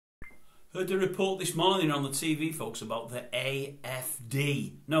Heard a report this morning on the TV, folks, about the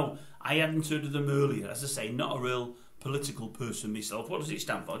AFD. No, I hadn't heard of them earlier. As I say, not a real political person myself. What does it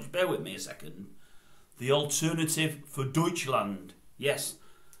stand for? Just bear with me a second. The Alternative for Deutschland. Yes,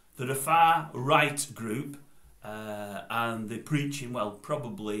 they're a far-right group, and they're preaching, well,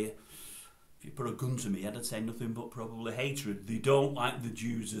 probably, if you put a gun to me, I'd say nothing but probably hatred. They don't like the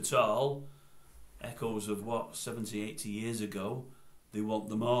Jews at all. Echoes of what, 70, 80 years ago. They want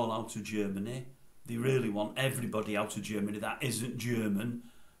them all out of Germany. They really want everybody out of Germany that isn't German.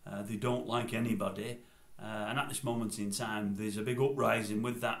 They don't like anybody. And at this moment in time, there's a big uprising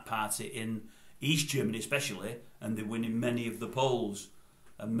with that party in East Germany especially, and they're winning many of the polls.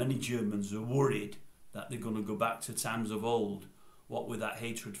 And many Germans are worried that they're going to go back to times of old, what with that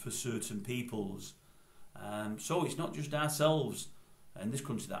hatred for certain peoples. So it's not just ourselves in this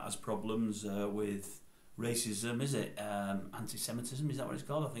country that has problems with racism, is it? Anti-Semitism, is that what it's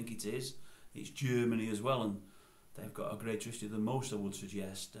called? I think it is. It's Germany as well, and they've got a greater history than most, I would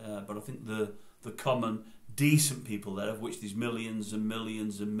suggest. But I think the common, decent people there, of which there's millions and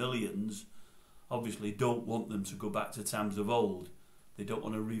millions and millions, obviously don't want them to go back to times of old. They don't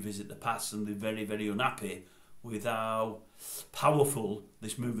want to revisit the past, and they're very, very unhappy with how powerful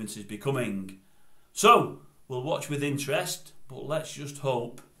this movement is becoming. So, we'll watch with interest, but let's just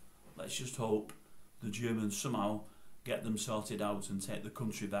hope the Germans somehow get them sorted out and take the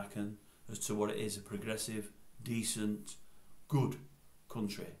country back and as to what it is, a progressive, decent, good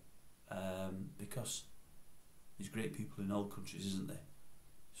country. Because there's great people in all countries, isn't there?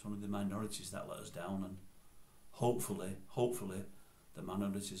 It's only the minorities that let us down, and hopefully the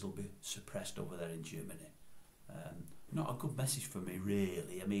minorities will be suppressed over there in Germany. Not a good message for me,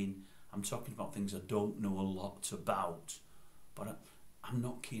 really. I mean, I'm talking about things I don't know a lot about, but I'm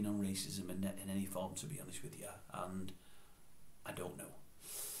not keen on racism in any form, to be honest with you, and I don't know.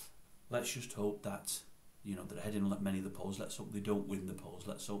 Let's just hope that, you know, they're heading many of the polls. Let's hope they don't win the polls.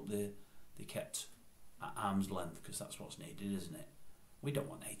 Let's hope they're kept at arm's length, because that's what's needed, isn't it? We don't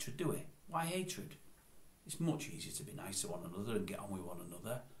want hatred, do we? Why hatred? It's much easier to be nice to one another and get on with one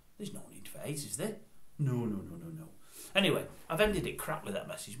another. There's no need for hate, is there? No. Anyway, I've ended it crap with that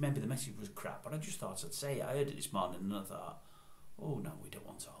message. Maybe the message was crap, but I just thought I'd say it. I heard it this morning and I thought, oh no, we don't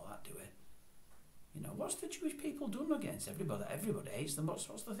want all that, do we? You know, what's the Jewish people done against everybody? Everybody hates them. What's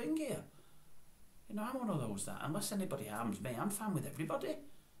the thing here? You know, I'm one of those that, unless anybody harms me, I'm fine with everybody.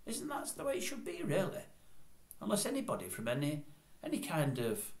 Isn't that the way it should be, really? Unless anybody from any kind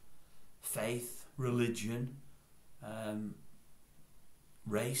of faith, religion,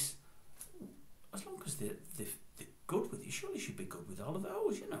 race, as long as they're good with you, surely you should be good with all of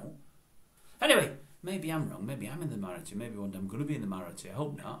those, you know. Anyway, maybe I'm wrong, maybe I'm in the minority, maybe one day I'm going to be in the minority, I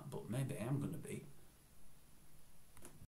hope not, but maybe I am going to be.